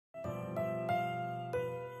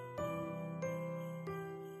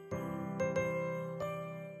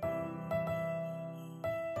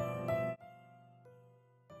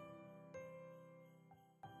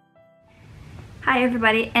Hi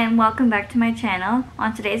everybody and welcome back to my channel.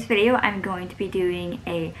 On today's video I'm going to be doing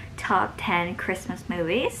a top 10 Christmas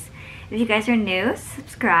movies. If you guys are new,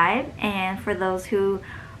 subscribe, and for those who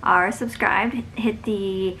are subscribed, hit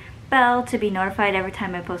the bell to be notified every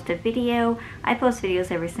time I post a video. I post videos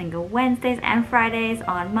every single Wednesdays and Fridays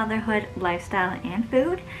on motherhood, lifestyle, and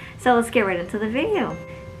food. So let's get right into the video.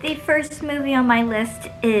 The first movie on my list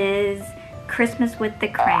is Christmas with the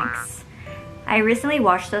Cranks. I recently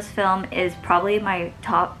watched this film. It is probably my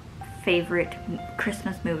top favorite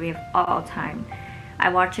Christmas movie of all time. I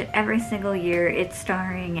watch it every single year. It's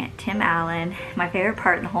starring Tim Allen. My favorite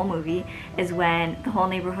part in the whole movie is when the whole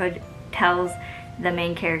neighborhood tells the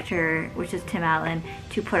main character, which is Tim Allen,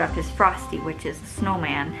 to put up his Frosty, which is a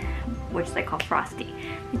snowman, which they call Frosty.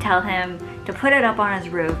 They tell him to put it up on his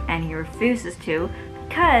roof and he refuses to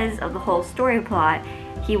because of the whole story plot.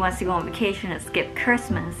 He wants to go on vacation and skip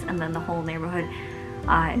Christmas, and then the whole neighborhood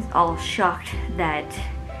is all shocked that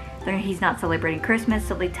he's not celebrating Christmas,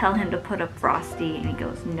 so they tell him to put up Frosty and he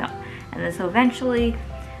goes no. And then so eventually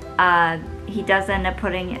he does end up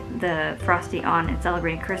putting the Frosty on and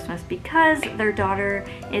celebrating Christmas because their daughter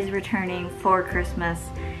is returning for Christmas.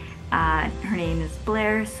 Her name is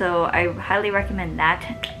Blair, so I highly recommend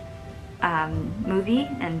that movie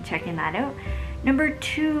and checking that out. Number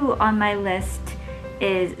 2 on my list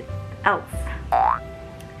is Elf.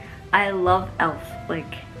 I love Elf,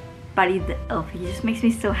 like Buddy the Elf. He just makes me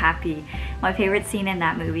so happy. My favorite scene in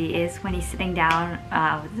that movie is when he's sitting down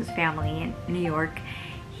with his family in New York.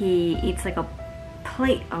 He eats like a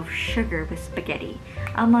plate of sugar with spaghetti.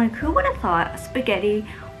 I'm like, who would have thought spaghetti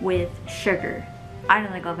with sugar? I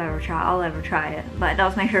don't think I'll ever try it, but that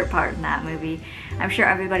was my favorite part in that movie. I'm sure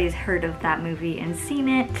everybody's heard of that movie and seen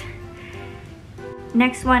it.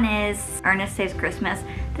 Next one is Ernest Saves Christmas.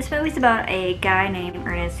 This movie's about a guy named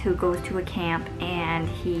Ernest who goes to a camp and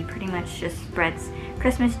he pretty much just spreads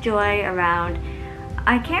Christmas joy around.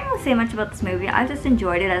 I can't really say much about this movie. I just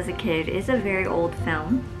enjoyed it as a kid. It's a very old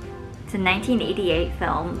film. It's a 1988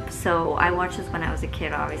 film, so I watched this when I was a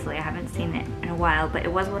kid. Obviously, I haven't seen it in a while, but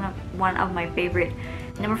it was one of my favorite.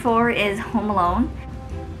 Number 4 is Home Alone.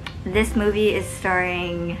 This movie is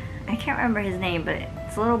starring, I can't remember his name, but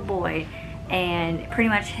it's a little boy. And pretty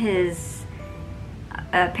much his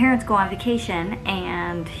parents go on vacation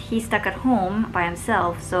and he's stuck at home by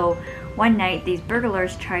himself. So one night these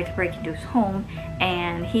burglars try to break into his home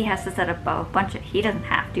and he has to set up a bunch of, he doesn't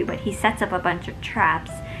have to, but he sets up a bunch of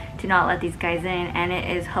traps to not let these guys in, and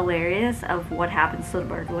it is hilarious of what happens to the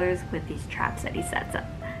burglars with these traps that he sets up.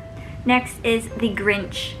 Next is The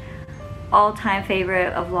Grinch, all-time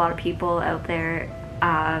favorite of a lot of people out there.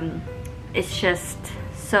 It's just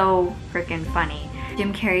so freaking funny.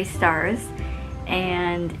 Jim Carrey stars,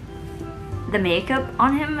 and the makeup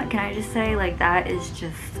on him, can I just say, like, that is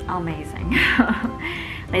just amazing.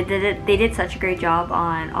 They did such a great job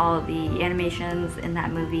on all of the animations in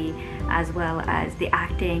that movie, as well as the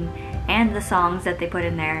acting and the songs that they put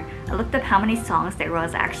in there. I looked up how many songs there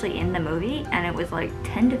was actually in the movie, and it was like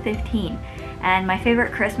 10 to 15. And my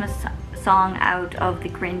favorite Christmas song out of The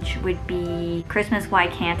Grinch would be Christmas Why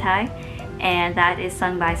Can't I? And that is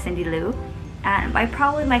sung by Cindy Lou. And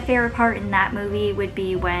probably my favorite part in that movie would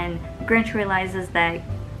be when Grinch realizes that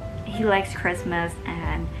he likes Christmas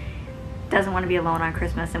and doesn't want to be alone on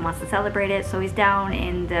Christmas and wants to celebrate it. So he's down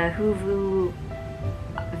in the Hoovoo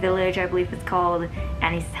village, I believe it's called,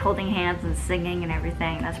 and he's holding hands and singing and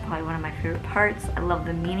everything. That's probably one of my favorite parts. I love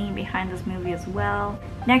the meaning behind this movie as well.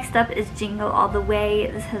 Next up is Jingle All the Way.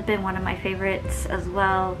 This has been one of my favorites as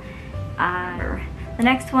well. The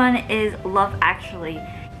next one is Love Actually.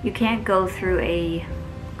 You can't go through a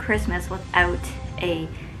Christmas without a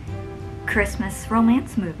Christmas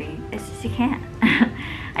romance movie. It's just, you can't.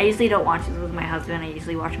 I usually don't watch this with my husband. I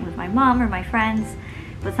usually watch them with my mom or my friends,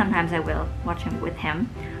 but sometimes I will watch them with him.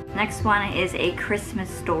 Next one is A Christmas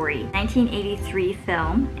Story, 1983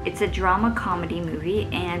 film. It's a drama comedy movie,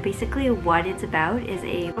 and basically what it's about is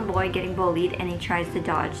a boy getting bullied and he tries to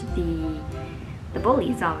dodge the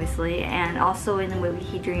bullies, obviously, and also in the movie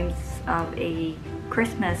he dreams of a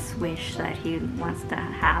Christmas wish that he wants to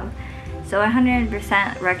have. So I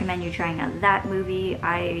 100% recommend you trying out that movie.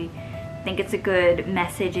 I think it's a good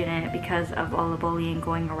message in it because of all the bullying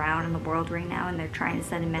going around in the world right now, and they're trying to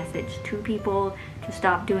send a message to people to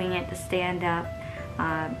stop doing it, to stand up,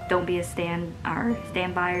 don't be a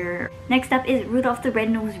stand-byer. Next up is Rudolph the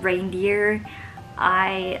Red-Nosed Reindeer.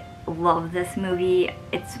 I love this movie.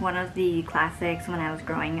 It's one of the classics when I was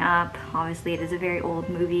growing up. Obviously it is a very old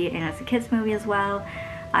movie and it's a kids movie as well.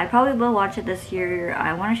 I probably will watch it this year.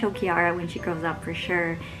 I want to show Kiara when she grows up for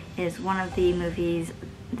sure. It's one of the movies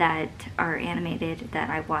that are animated that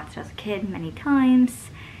I watched as a kid many times.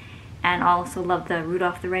 And I also love the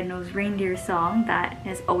Rudolph the Red-Nosed Reindeer song. That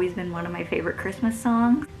has always been one of my favorite Christmas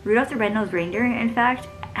songs. Rudolph the Red-Nosed Reindeer, in fact,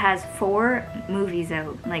 has 4 movies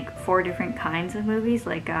out, like 4 different kinds of movies,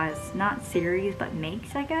 like not series but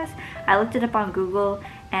makes, I guess. I looked it up on Google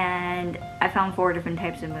and I found 4 different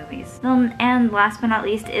types of movies. And last but not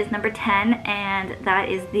least is number 10, and that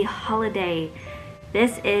is The Holiday.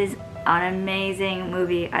 This is an amazing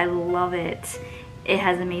movie. I love it. It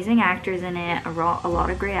has amazing actors in it, a lot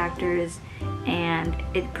of great actors, and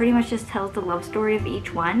it pretty much just tells the love story of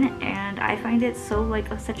each one, and I find it so like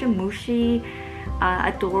such a mushy,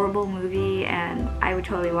 adorable movie, and I would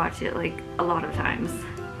totally watch it like a lot of times.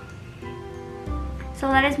 So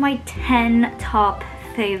that is my 10 top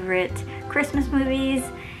favorite Christmas movies,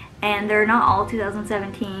 and they're not all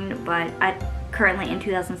 2017, but currently in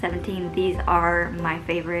 2017 these are my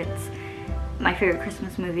favorite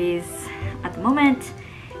Christmas movies at the moment.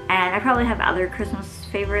 And I probably have other Christmas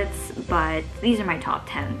favorites, but these are my top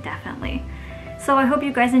 10 definitely. So I hope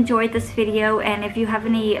you guys enjoyed this video, and if you have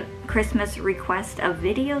any Christmas requests of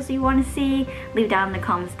videos you want to see, leave down in the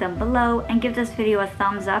comments down below, and give this video a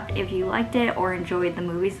thumbs up if you liked it or enjoyed the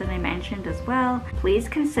movies that I mentioned as well. Please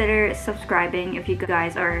consider subscribing if you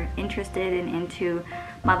guys are interested and into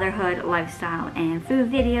motherhood, lifestyle, and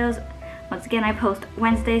food videos. Once again, I post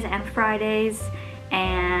Wednesdays and Fridays,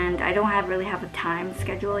 and I don't really have a time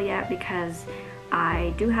schedule yet because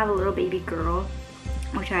I do have a little baby girl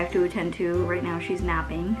which I have to attend to. Right now she's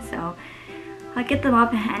napping, so I get them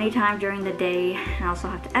up anytime during the day, and I also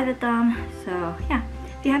have to edit them. So yeah,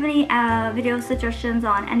 if you have any video suggestions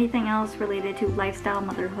on anything else related to lifestyle,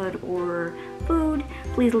 motherhood, or food,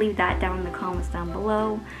 please leave that down in the comments down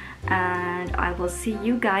below, and I will see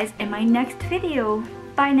you guys in my next video.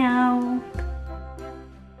 Bye now!